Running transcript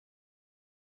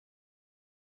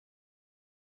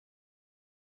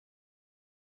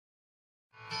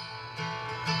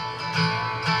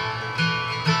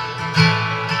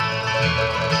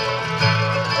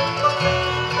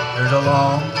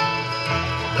long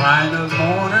line of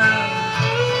mourners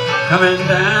coming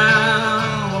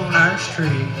down our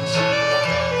streets.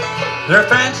 Their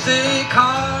fancy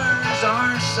cars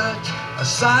are such a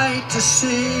sight to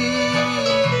see.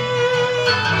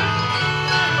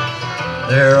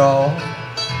 They're all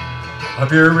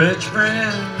of your rich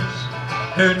friends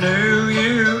who knew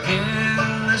you in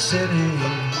the city,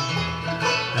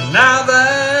 and now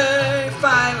they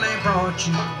finally brought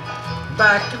you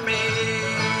back to me.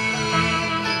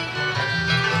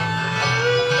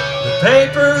 The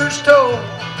papers told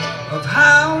of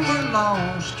how you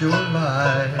lost your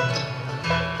life,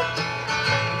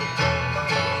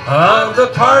 of the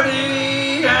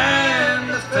party and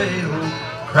the fatal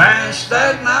crash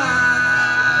that night.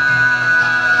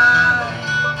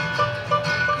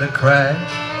 The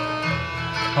crash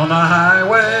on the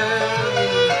highway,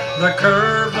 the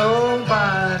curve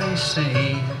nobody's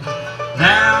seen.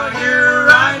 Now you're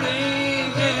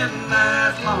riding in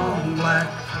that long black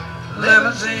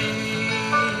limousine.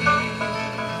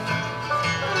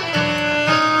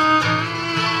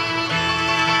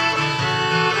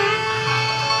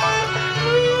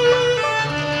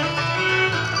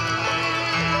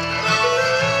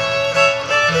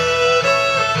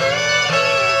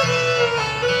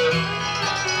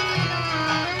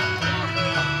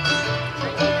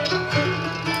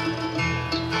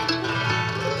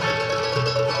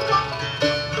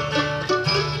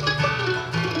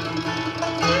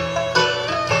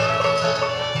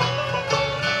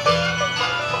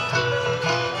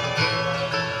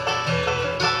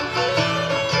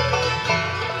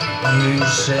 You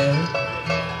said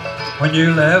when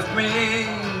you left me,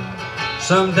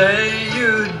 someday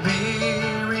you'd be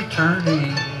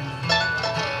returning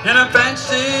in a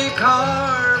fancy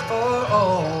car for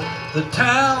all the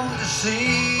town to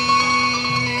see.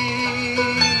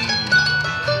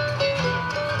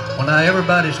 Well, now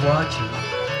everybody's watching.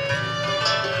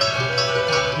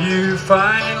 You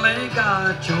finally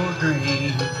got your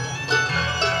dream.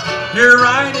 You're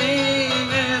riding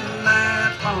in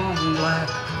that long black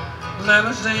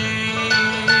limousine.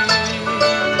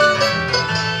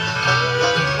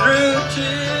 Through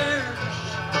tears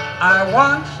I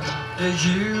watched as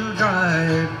you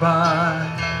drive by,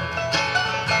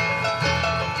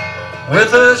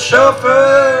 with a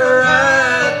chauffeur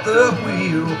at the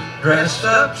wheel dressed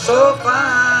up so fine.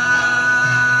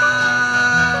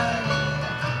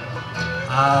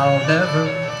 I'll never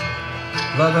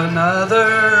love another,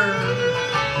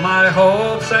 my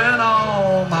hopes and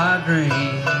all my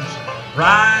dreams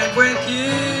ride with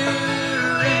you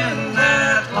in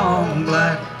that long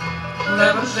black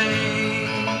limousine.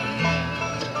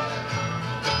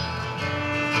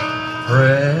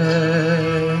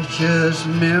 Precious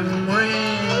memories,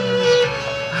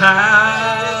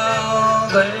 how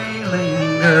they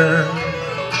linger,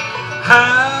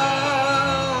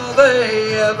 how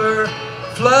they ever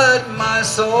flood my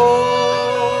soul.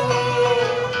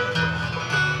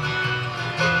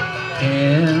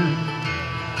 In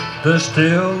the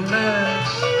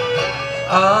stillness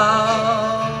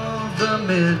of the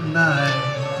midnight,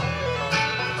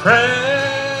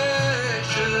 precious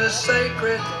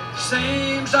sacred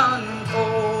seems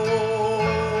unfold.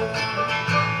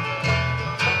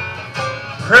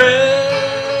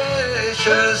 Precious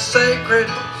sacred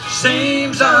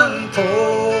seems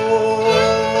unfold.